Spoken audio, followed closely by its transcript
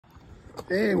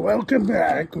Hey, welcome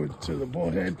back to the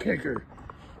Bullhead Picker.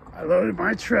 I loaded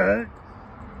my truck.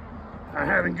 I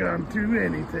haven't gone through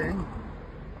anything.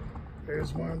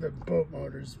 There's one of the boat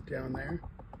motors down there.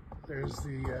 There's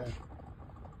the,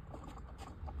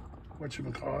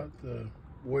 whatchamacallit, the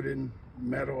wooden,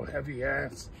 metal, heavy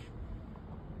ass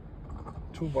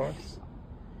toolbox.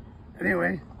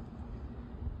 Anyway,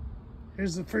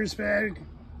 here's the first bag,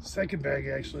 second bag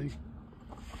actually.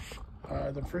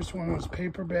 The first one was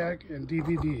paperback and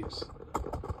DVDs.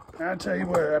 And I'll tell you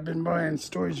what, I've been buying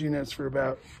storage units for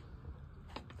about,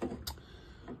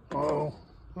 a little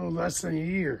less than a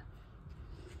year.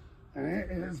 And it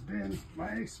has been my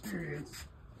experience.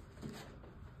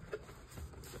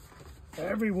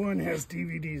 Everyone has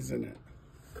DVDs in it.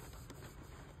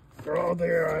 They're all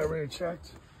there, I already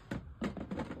checked.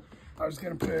 I was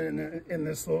gonna put it in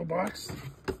this little box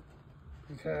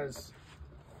because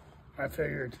I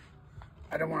figured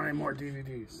I don't want any more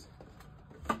DVDs,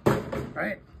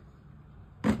 right?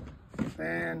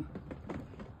 Then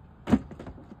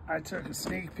I took a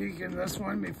sneak peek in this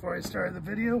one before I started the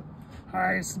video.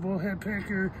 Hi, it's the Bullhead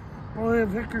Picker.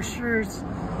 Bullhead Picker shirts.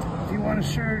 If you want a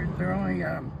shirt, they're only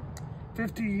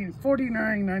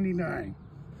 $49.99.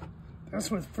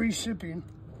 That's with free shipping.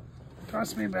 It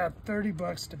cost me about 30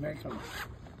 bucks to make them.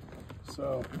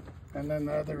 So, and then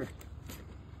the other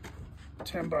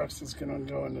 10 bucks is gonna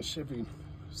go into shipping.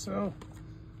 So,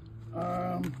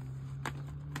 I'm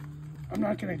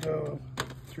not gonna go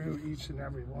through each and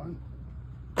every one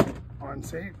on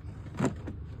tape.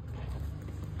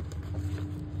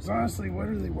 Because honestly, what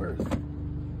are they worth?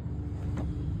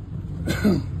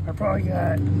 I probably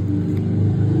got,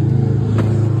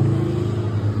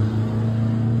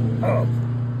 oh,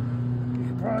 you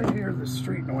can probably hear the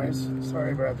street noise.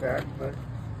 Sorry about that, but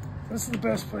this is the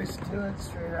best place to do it,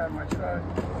 straight out of my truck.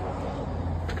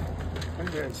 Look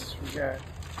at this, we got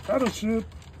Battleship.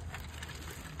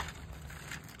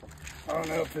 I don't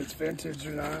know if it's vintage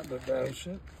or not, but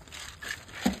Battleship.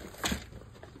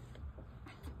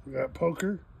 We got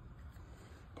Poker,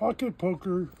 Pocket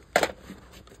Poker.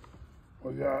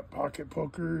 We got Pocket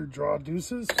Poker Draw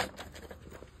Deuces.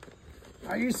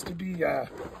 I used to be,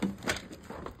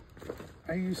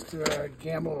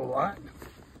 gamble a lot.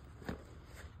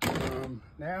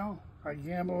 Now I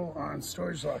gamble on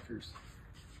storage lockers.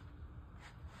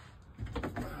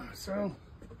 So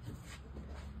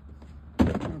I'm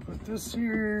gonna put this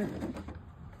here,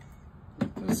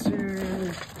 put this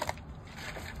here,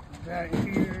 put that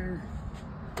here.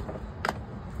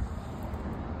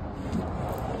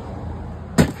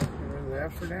 Get rid of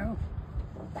that for now.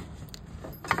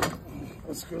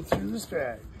 Let's go through this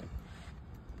bag.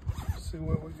 See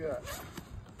what we got.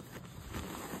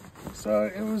 So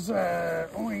it was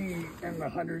only in the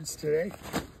hundreds today,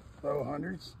 low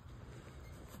hundreds.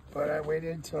 But I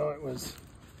waited until it was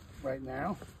right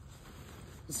now.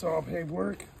 It's all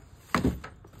paperwork,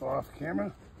 off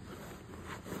camera.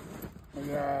 We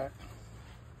got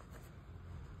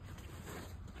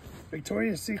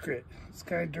Victoria's Secret. It's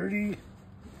kind of dirty,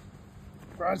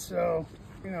 garage sale,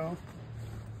 you know.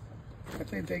 I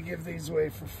think they give these away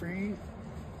for free.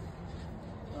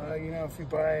 You know, if you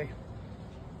buy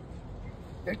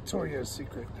Victoria's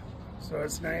Secret. So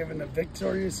it's not even a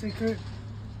Victoria's Secret.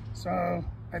 So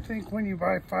I think when you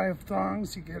buy 5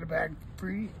 thongs, you get a bag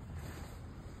free.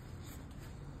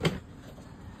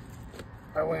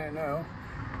 I wouldn't know.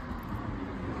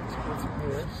 Let's go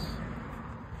through this.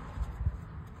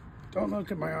 Don't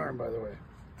look at my arm, by the way.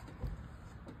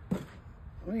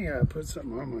 Let me put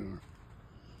something on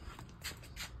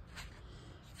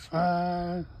my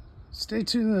arm. Stay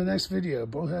tuned to the next video.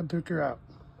 Bullhead Picker out.